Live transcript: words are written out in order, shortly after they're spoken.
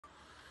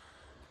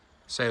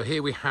So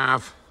here we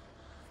have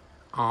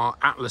our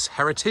Atlas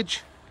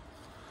Heritage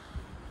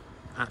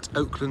at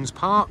Oaklands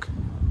Park.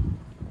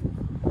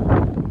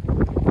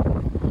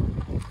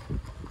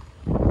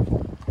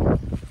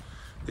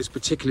 This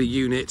particular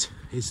unit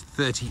is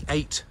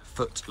 38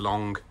 foot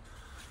long,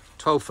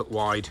 12 foot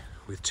wide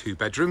with 2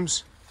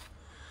 bedrooms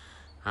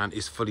and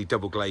is fully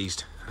double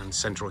glazed and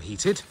central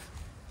heated.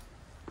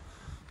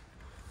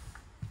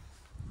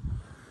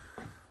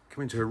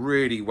 Come into a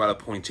really well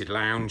appointed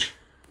lounge.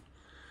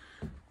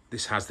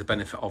 This has the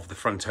benefit of the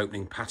front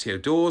opening patio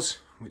doors,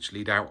 which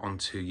lead out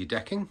onto your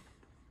decking.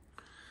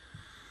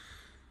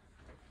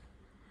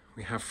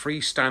 We have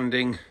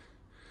freestanding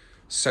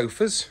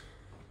sofas.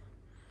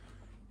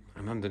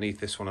 And underneath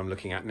this one I'm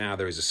looking at now,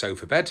 there is a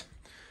sofa bed.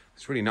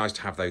 It's really nice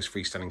to have those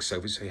freestanding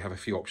sofas, so you have a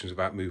few options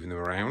about moving them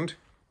around.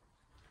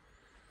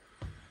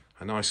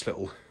 A nice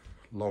little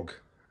log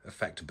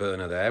effect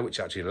burner there, which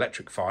is actually an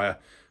electric fire,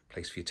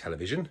 place for your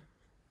television.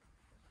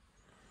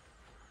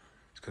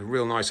 It's got a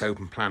real nice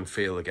open plan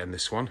feel again,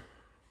 this one.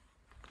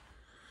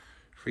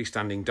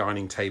 Freestanding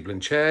dining table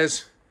and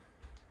chairs.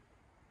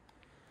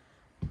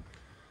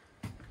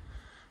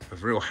 A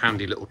real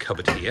handy little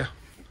cupboard here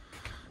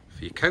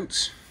for your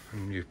coats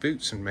and your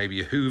boots and maybe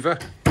your Hoover.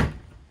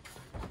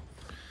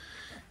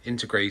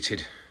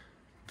 Integrated,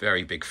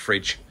 very big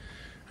fridge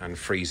and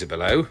freezer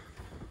below.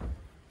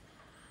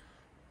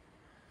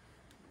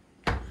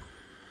 And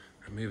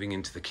moving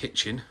into the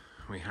kitchen,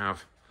 we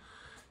have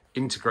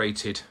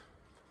integrated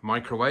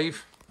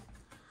microwave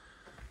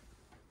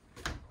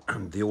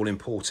and the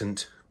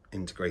all-important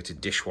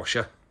integrated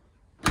dishwasher.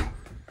 And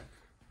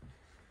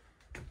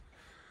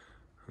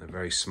a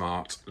very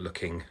smart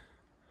looking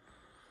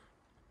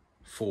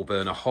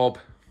 4-burner hob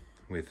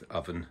with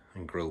oven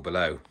and grill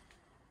below.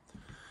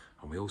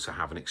 And we also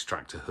have an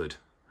extractor hood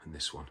in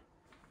this one.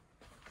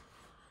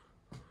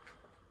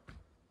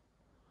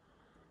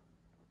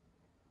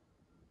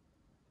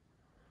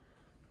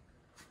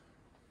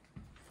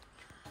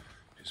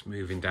 Just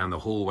moving down the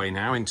hallway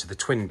now into the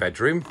twin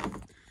bedroom.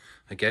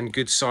 Again,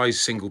 good size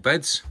single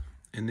beds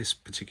in this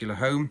particular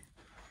home.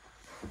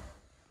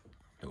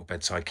 Little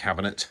bedside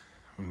cabinet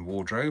and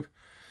wardrobe.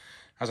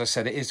 As I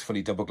said, it is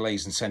fully double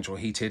glazed and central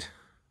heated.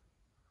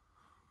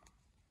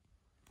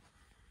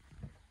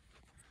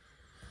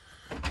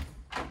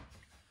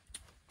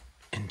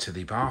 Into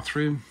the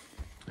bathroom,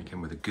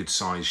 again with a good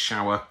size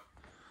shower,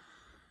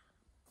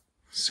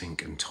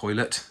 sink and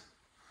toilet,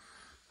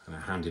 and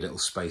a handy little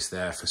space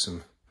there for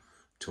some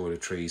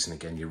toiletries and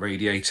again your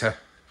radiator.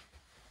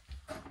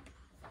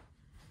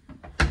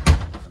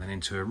 And then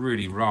into a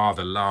really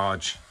rather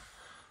large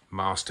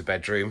master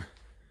bedroom.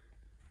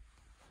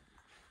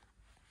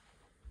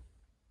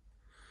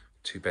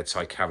 2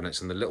 bedside cabinets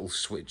and the little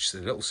switch, the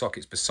little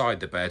sockets beside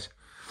the bed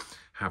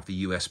have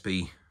the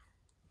USB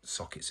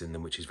sockets in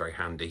them, which is very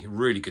handy.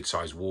 Really good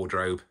sized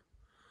wardrobe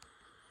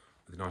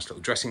with a nice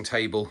little dressing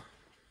table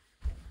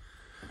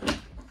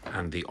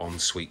and the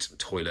ensuite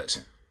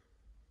toilet.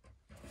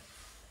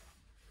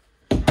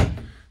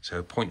 So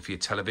a point for your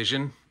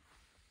television,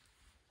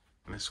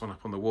 and this one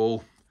up on the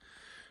wall,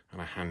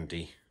 and a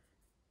handy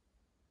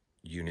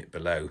unit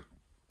below.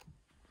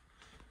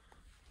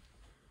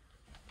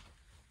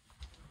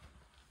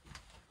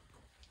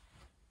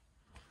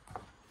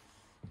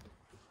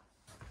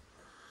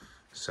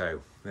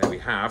 So there we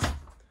have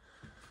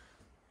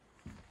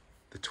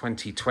the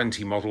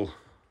 2020 model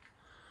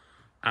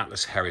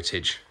Atlas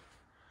Heritage,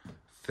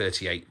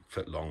 38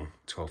 foot long,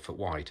 12 foot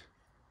wide.